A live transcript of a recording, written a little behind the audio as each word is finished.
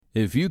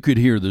If you could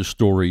hear the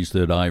stories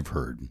that I've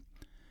heard,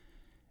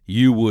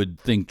 you would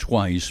think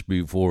twice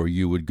before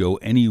you would go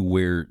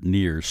anywhere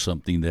near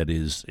something that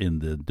is in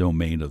the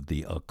domain of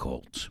the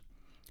occult.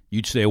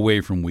 You'd stay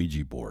away from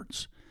Ouija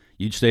boards.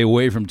 You'd stay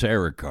away from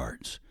tarot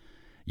cards.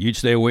 You'd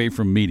stay away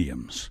from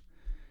mediums.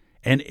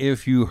 And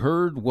if you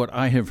heard what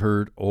I have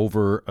heard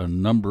over a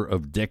number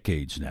of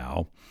decades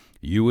now,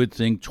 you would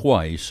think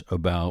twice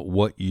about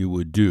what you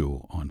would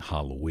do on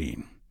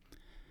Halloween.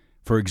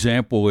 For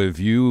example, if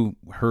you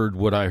heard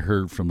what I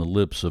heard from the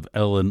lips of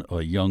Ellen,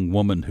 a young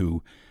woman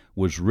who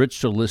was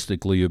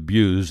ritualistically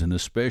abused and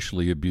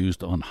especially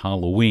abused on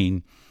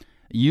Halloween,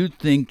 you'd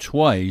think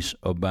twice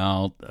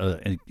about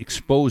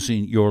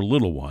exposing your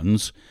little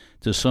ones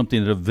to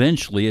something that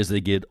eventually, as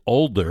they get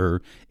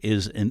older,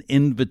 is an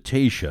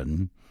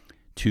invitation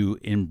to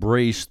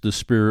embrace the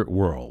spirit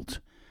world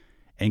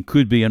and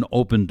could be an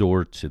open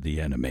door to the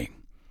enemy.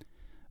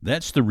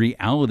 That's the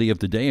reality of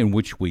the day in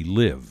which we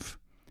live.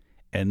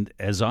 And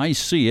as I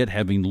see it,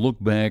 having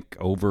looked back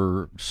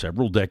over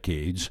several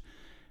decades,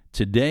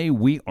 today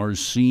we are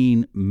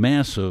seeing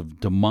massive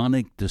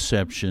demonic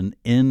deception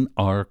in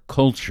our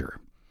culture.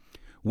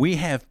 We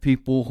have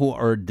people who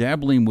are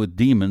dabbling with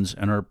demons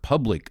and are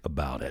public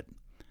about it.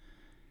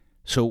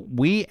 So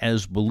we,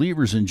 as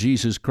believers in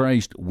Jesus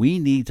Christ, we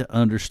need to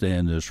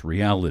understand this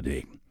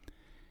reality.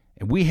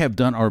 And we have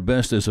done our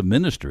best as a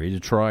ministry to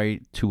try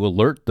to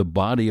alert the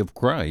body of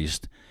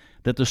Christ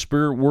that the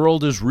spirit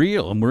world is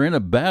real and we're in a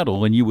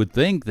battle, and you would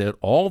think that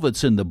all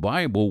that's in the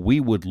Bible, we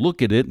would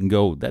look at it and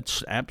go,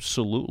 that's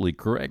absolutely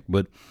correct.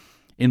 But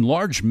in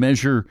large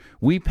measure,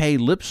 we pay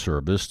lip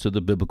service to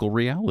the biblical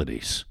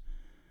realities.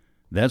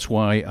 That's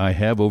why I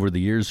have over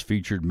the years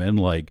featured men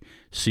like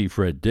C.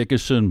 Fred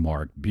Dickinson,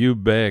 Mark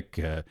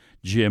Bubeck,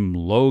 Jim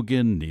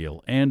Logan,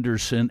 Neil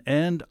Anderson,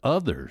 and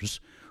others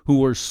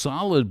who are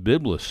solid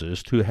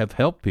biblicists who have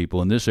helped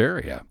people in this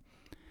area.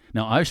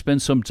 Now, I've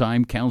spent some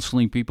time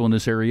counseling people in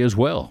this area as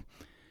well,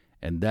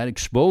 and that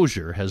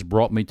exposure has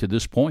brought me to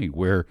this point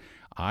where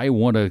I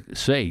want to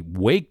say,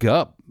 wake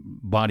up,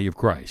 body of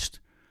Christ.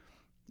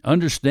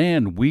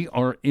 Understand we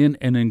are in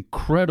an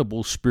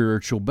incredible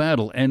spiritual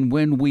battle, and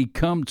when we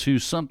come to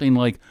something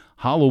like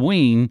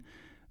Halloween,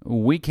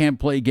 we can't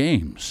play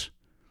games.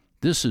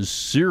 This is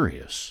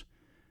serious,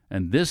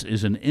 and this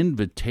is an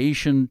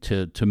invitation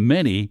to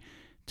many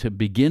to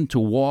begin to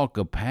walk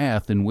a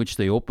path in which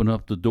they open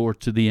up the door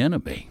to the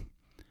enemy.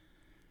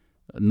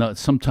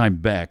 Some time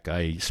back,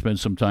 I spent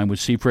some time with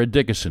C. Fred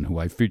Dickinson, who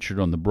I featured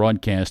on the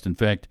broadcast. In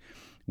fact,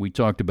 we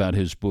talked about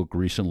his book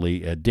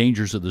recently,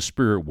 Dangers of the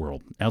Spirit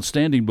World.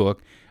 Outstanding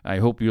book. I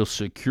hope you'll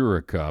secure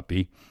a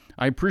copy.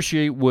 I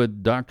appreciate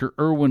what Dr.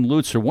 Erwin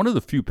Lutzer, one of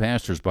the few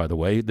pastors, by the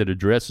way, that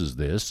addresses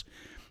this.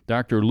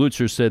 Dr.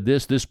 Lutzer said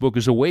this book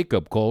is a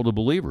wake-up call to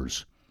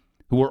believers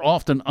who are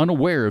often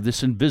unaware of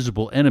this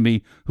invisible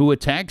enemy who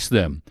attacks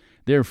them,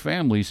 their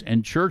families,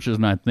 and churches.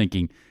 And I'm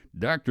thinking,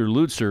 Dr.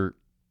 Lutzer,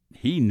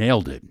 he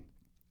nailed it.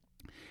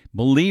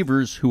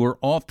 Believers who are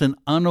often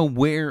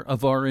unaware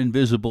of our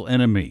invisible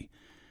enemy.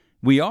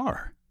 We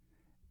are.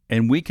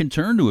 And we can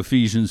turn to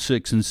Ephesians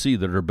 6 and see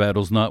that our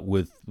battle's not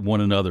with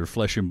one another,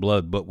 flesh and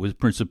blood, but with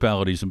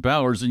principalities and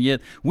powers, and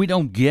yet we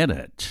don't get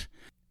it.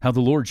 How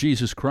the Lord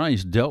Jesus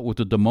Christ dealt with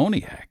the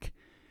demoniac.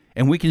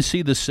 And we can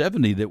see the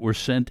 70 that were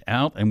sent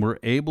out and were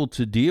able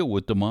to deal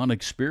with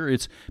demonic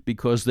spirits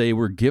because they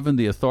were given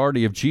the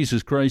authority of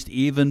Jesus Christ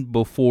even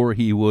before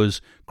he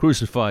was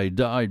crucified,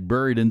 died,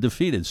 buried, and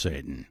defeated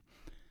Satan.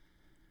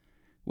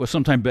 Well,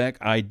 sometime back,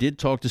 I did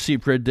talk to C.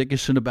 Fred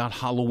Dickinson about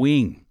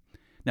Halloween.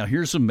 Now,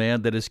 here's a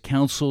man that has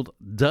counseled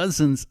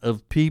dozens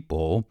of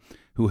people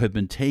who have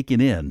been taken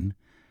in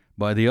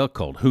by the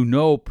occult, who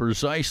know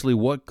precisely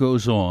what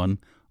goes on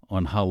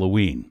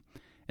Halloween.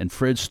 And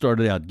Fred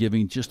started out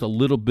giving just a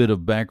little bit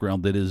of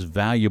background that is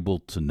valuable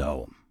to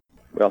know.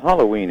 Well,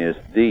 Halloween is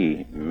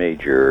the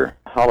major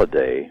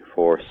holiday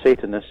for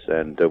Satanists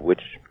and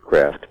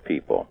witchcraft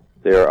people.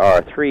 There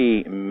are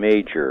three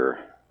major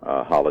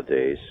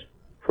holidays.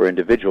 For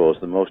individuals,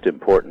 the most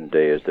important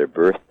day is their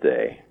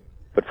birthday.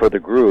 But for the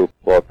group,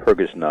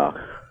 Walpurgisnacht,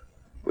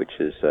 which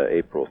is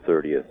April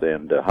 30th,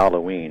 and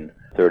Halloween,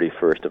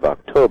 31st of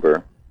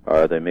October,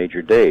 are the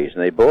major days.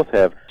 And they both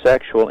have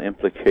sexual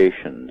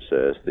implications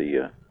as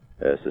the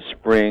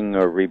spring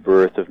or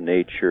rebirth of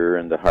nature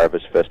and the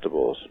harvest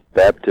festivals.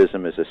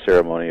 Baptism is a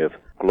ceremony of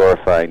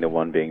glorifying the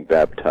one being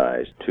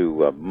baptized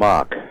to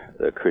mock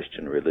the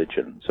Christian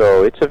religion.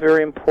 So it's a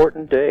very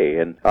important day,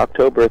 and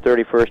October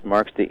 31st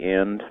marks the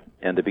end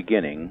and the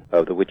beginning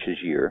of the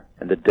witch's year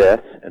and the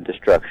death and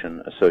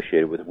destruction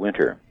associated with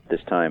winter.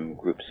 This time,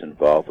 groups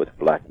involved with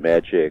black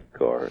magic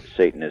or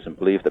Satanism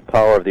believe the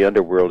power of the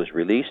underworld is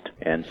released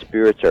and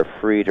spirits are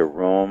free to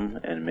roam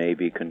and may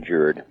be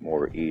conjured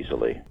more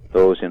easily.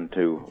 Those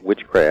into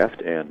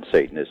witchcraft and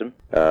Satanism,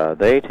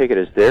 they take it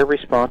as their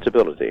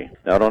responsibility,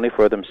 not only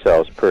for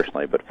themselves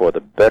personally, but for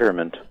the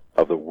betterment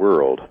of the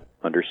world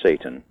under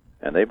Satan.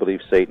 And they believe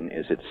Satan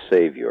is its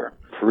savior,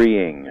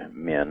 freeing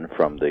men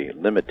from the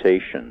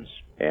limitations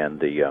and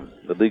the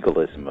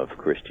legalism of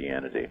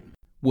Christianity.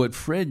 What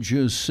Fred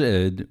just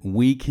said,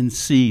 we can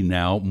see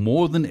now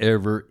more than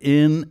ever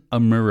in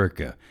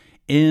America,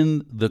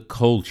 in the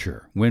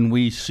culture, when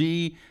we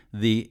see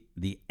the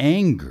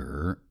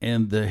anger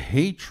and the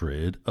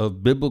hatred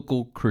of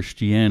biblical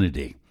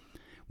Christianity.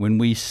 When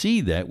we see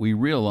that, we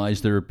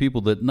realize there are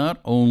people that not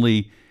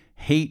only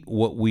hate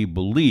what we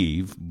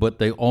believe, but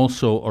they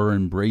also are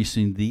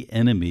embracing the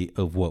enemy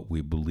of what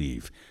we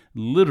believe.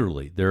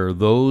 Literally, there are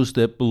those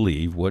that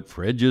believe what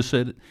Fred just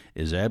said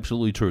is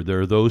absolutely true.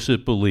 There are those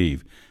that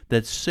believe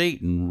that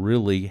Satan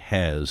really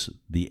has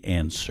the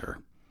answer.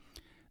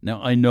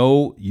 Now, I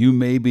know you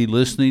may be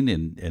listening,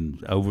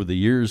 and over the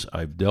years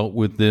I've dealt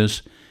with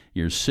this.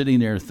 You're sitting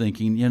there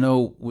thinking,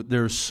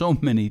 there's so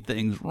many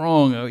things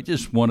wrong. I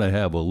just want to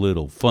have a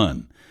little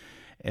fun.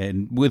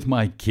 And with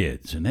my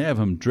kids, and have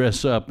them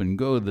dress up and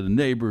go to the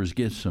neighbors,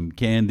 get some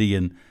candy,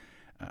 and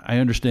I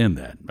understand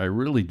that. I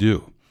really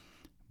do.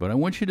 But I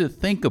want you to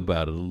think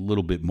about it a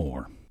little bit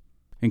more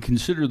and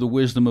consider the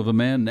wisdom of a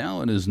man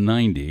now in his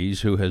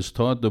 90s who has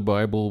taught the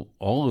Bible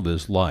all of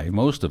his life,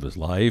 most of his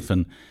life,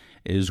 and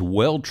is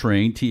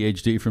well-trained,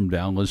 THD from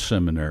Dallas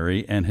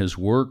Seminary, and has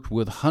worked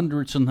with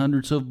hundreds and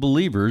hundreds of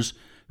believers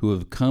who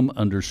have come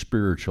under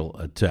spiritual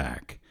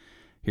attack.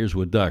 Here's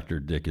what Dr.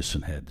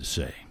 Dickinson had to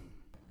say.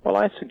 Well,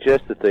 I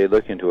suggest that they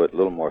look into it a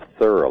little more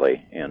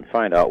thoroughly and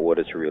find out what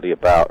it's really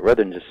about,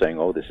 rather than just saying,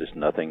 oh, this is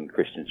nothing,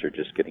 Christians are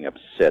just getting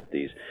upset,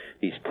 these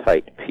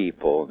tight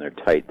people and their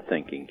tight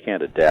thinking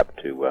can't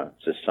adapt to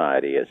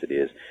society as it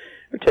is.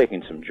 They're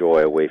taking some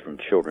joy away from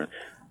children.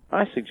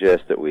 I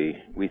suggest that we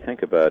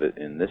think about it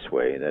in this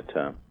way,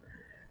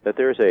 that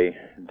there's a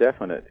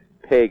definite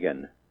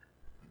pagan,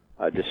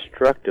 a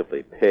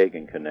destructively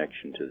pagan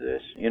connection to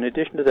this. In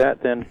addition to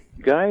that, then,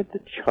 guide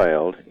the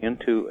child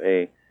into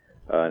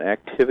an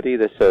activity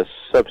that's a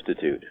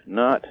substitute,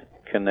 not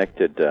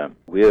connected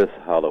with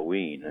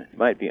Halloween. It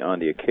might be on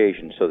the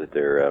occasion so that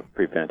they're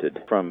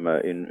prevented from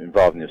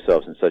involving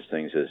themselves in such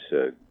things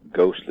as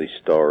ghostly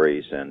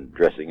stories and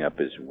dressing up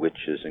as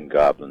witches and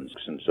goblins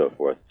and so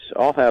forth. So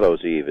All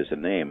Hallows Eve is a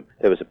name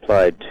that was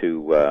applied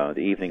to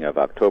the evening of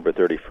October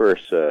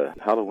 31st.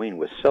 Halloween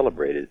was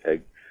celebrated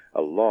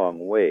a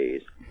long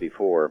ways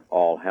before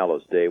All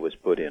Hallows Day was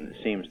put in. It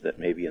seems that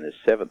maybe in the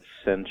 7th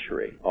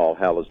century, All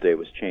Hallows Day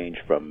was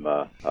changed from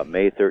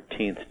May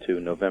 13th to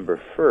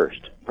November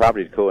 1st,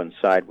 probably to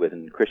coincide with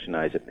and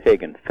Christianize a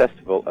pagan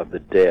festival of the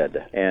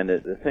dead. And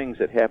the things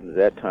that happened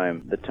at that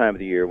time, the time of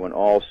the year when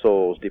all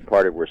souls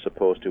departed were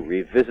supposed to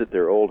revisit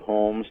their old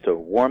homes, to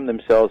warm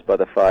themselves by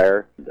the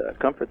fire, and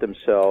comfort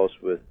themselves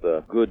with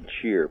good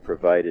cheer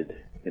provided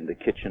in the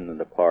kitchen and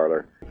the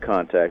parlor,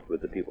 contact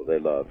with the people they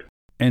loved.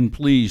 And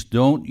please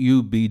don't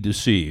you be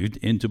deceived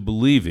into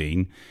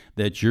believing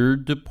that your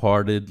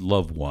departed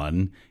loved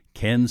one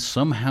can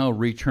somehow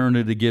return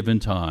at a given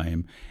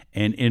time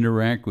and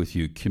interact with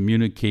you,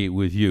 communicate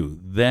with you.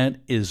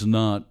 That is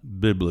not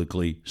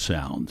biblically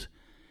sound.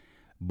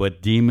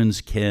 But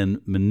demons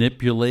can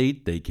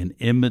manipulate, they can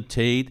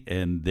imitate,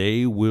 and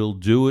they will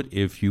do it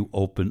if you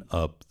open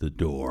up the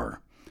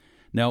door.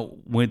 Now,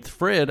 with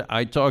Fred,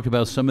 I talked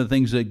about some of the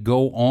things that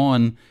go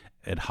on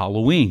at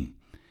Halloween.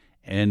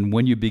 And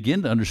when you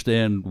begin to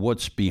understand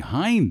what's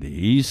behind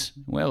these,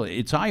 well,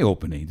 it's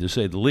eye-opening, to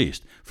say the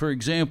least. For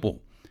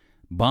example,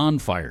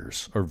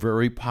 bonfires are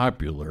very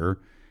popular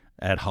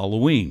at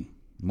Halloween.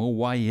 Well,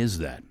 why is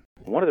that?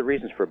 One of the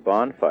reasons for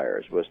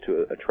bonfires was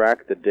to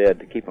attract the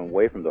dead, to keep them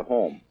away from the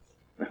home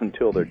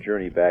until their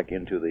journey back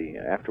into the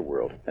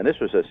afterworld. And this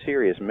was a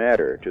serious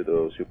matter to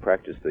those who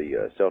practiced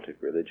the Celtic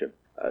religion.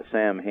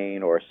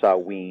 Samhain, or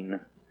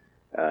Samhain,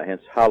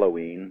 hence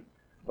Halloween,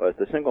 was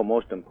the single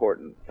most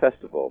important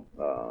festival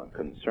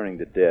concerning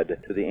the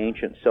dead to the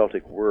ancient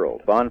Celtic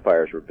world.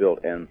 Bonfires were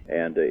built, and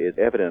it's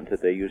evident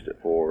that they used it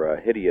for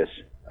hideous,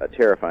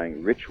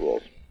 terrifying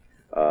rituals.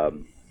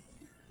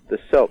 The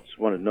Celts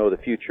wanted to know the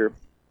future,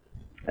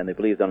 and they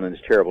believed on this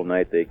terrible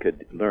night they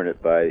could learn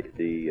it by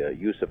the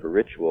use of a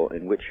ritual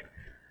in which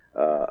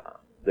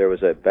there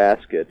was a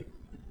basket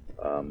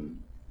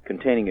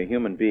containing a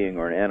human being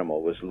or an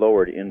animal was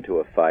lowered into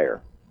a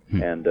fire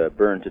and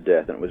burned to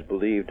death. And it was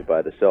believed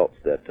by the Celts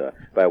that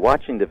by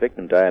watching the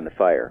victim die in the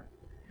fire,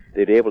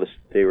 they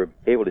were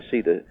able to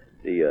see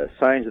the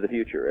signs of the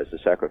future as the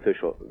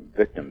sacrificial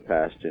victim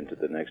passed into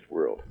the next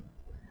world.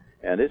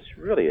 And it's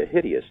really a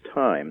hideous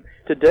time.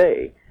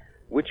 Today,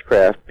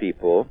 witchcraft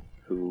people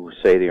who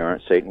say they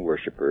aren't Satan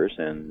worshipers,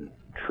 and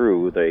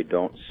true, they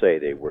don't say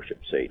they worship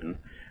Satan,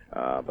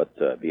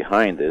 but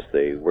behind this,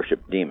 they worship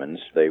demons.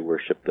 They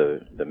worship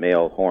the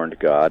male horned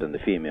god and the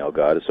female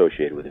god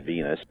associated with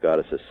Venus,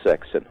 goddess of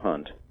sex and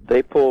hunt.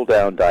 They pull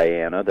down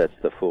Diana, that's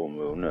the full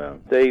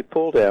moon. They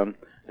pull down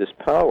this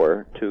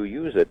power to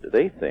use it,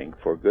 they think,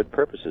 for good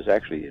purposes,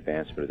 actually the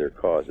advancement of their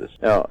causes.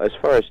 Now, as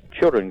far as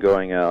children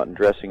going out and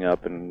dressing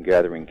up and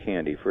gathering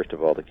candy, first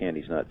of all, the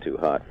candy's not too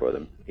hot for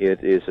them.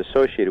 It is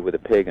associated with a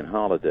pagan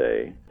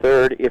holiday.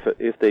 Third,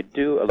 if they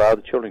do allow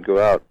the children to go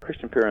out,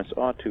 Christian parents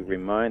ought to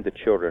remind the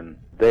children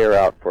they are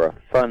out for a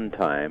fun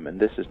time, and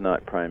this is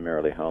not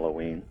primarily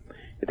Halloween.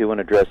 if they want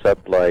to dress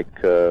up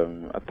like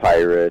a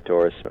pirate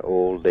or an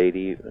old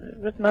lady,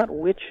 but not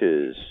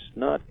witches,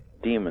 not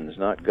demons,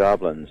 not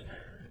goblins.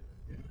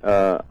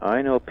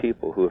 I know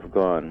people who have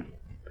gone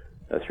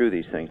through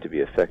these things to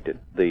be affected.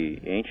 The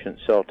ancient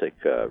Celtic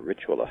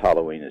ritual of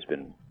Halloween has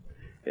been,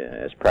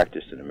 as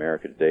practiced in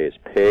America today, is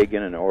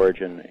pagan in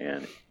origin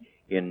and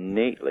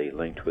innately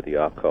linked with the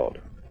occult,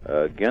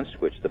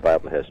 against which the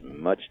Bible has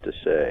much to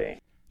say.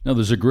 Now,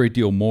 there's a great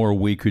deal more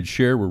we could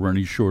share. We're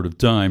running short of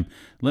time.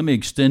 Let me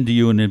extend to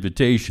you an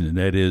invitation, and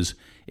that is,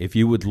 if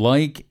you would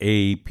like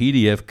a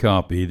PDF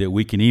copy that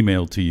we can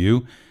email to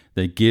you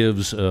that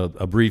gives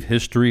a brief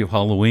history of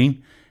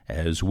Halloween,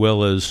 as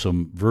well as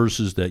some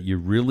verses that you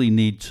really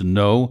need to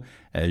know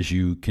as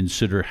you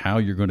consider how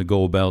you're going to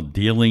go about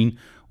dealing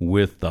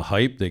with the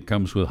hype that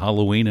comes with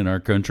Halloween in our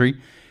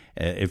country.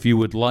 If you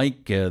would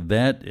like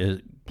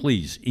that,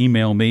 please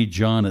email me,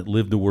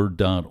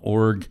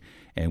 john@livetheword.org,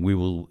 and we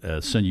will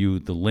send you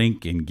the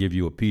link and give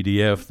you a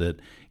PDF that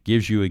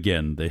gives you,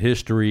 again, the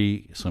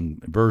history, some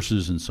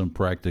verses, and some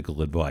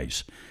practical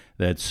advice.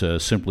 That's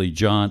simply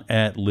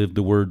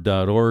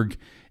john@livetheword.org,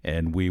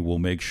 and we will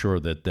make sure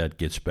that that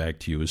gets back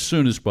to you as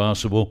soon as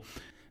possible.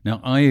 Now,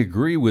 I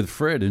agree with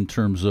Fred in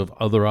terms of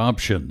other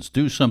options.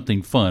 Do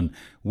something fun.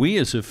 We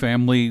as a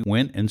family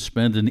went and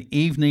spent an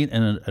evening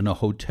in a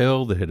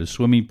hotel that had a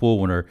swimming pool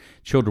when our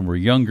children were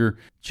younger,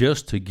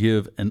 just to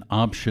give an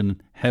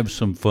option, have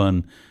some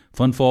fun.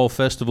 Fun fall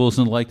festivals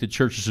and like the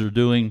churches are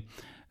doing,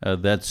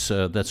 that's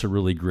a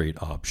really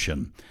great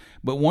option.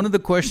 But one of the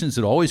questions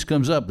that always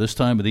comes up this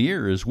time of the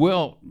year is,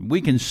 well,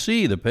 we can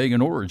see the pagan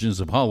origins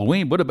of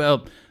Halloween. What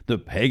about the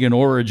pagan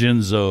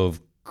origins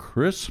of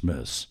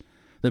Christmas?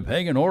 The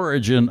pagan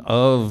origin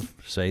of,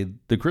 say,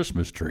 the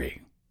Christmas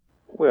tree?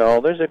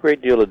 Well, there's a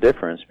great deal of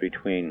difference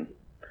between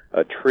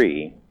a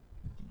tree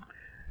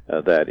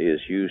that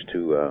is used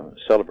to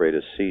celebrate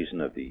a season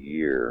of the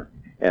year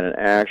and an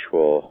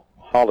actual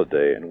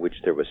holiday in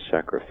which there was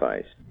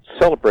sacrifice.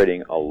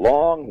 Celebrating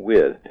along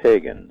with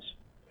pagans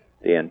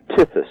the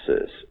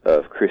antithesis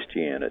of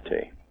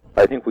Christianity.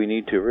 I think we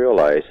need to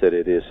realize that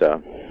it is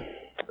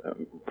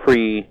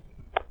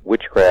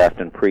pre-witchcraft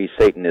and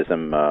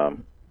pre-Satanism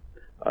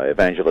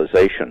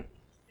evangelization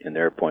in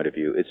their point of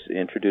view. It's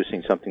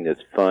introducing something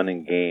that's fun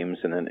and games,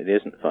 and then it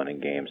isn't fun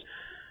and games.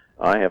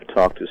 I have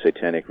talked to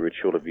satanic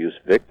ritual abuse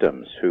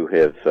victims who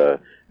have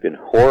been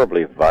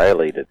horribly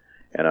violated,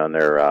 and on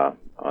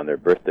their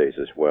birthdays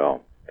as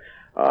well.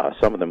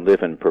 Some of them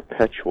live in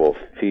perpetual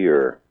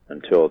fear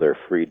until they're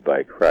freed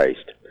by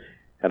Christ.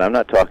 And I'm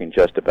not talking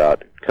just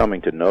about coming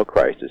to know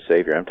Christ as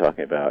Savior. I'm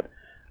talking about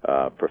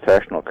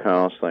professional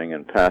counseling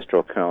and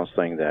pastoral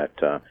counseling that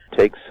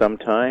takes some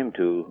time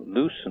to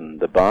loosen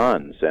the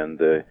bonds and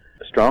the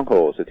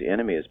strongholds that the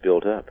enemy has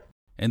built up.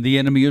 And the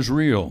enemy is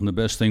real. And the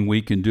best thing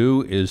we can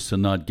do is to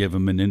not give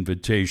him an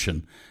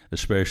invitation,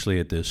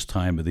 especially at this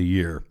time of the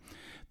year.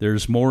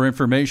 There's more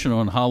information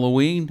on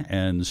Halloween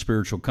and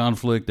spiritual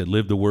conflict at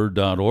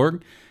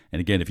livetheword.org. And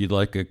again, if you'd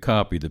like a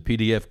copy, the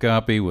PDF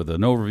copy with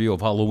an overview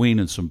of Halloween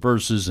and some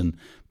verses and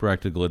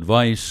practical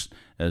advice,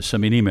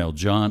 send me an email,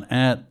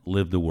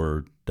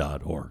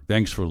 john@livetheword.org.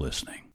 Thanks for listening.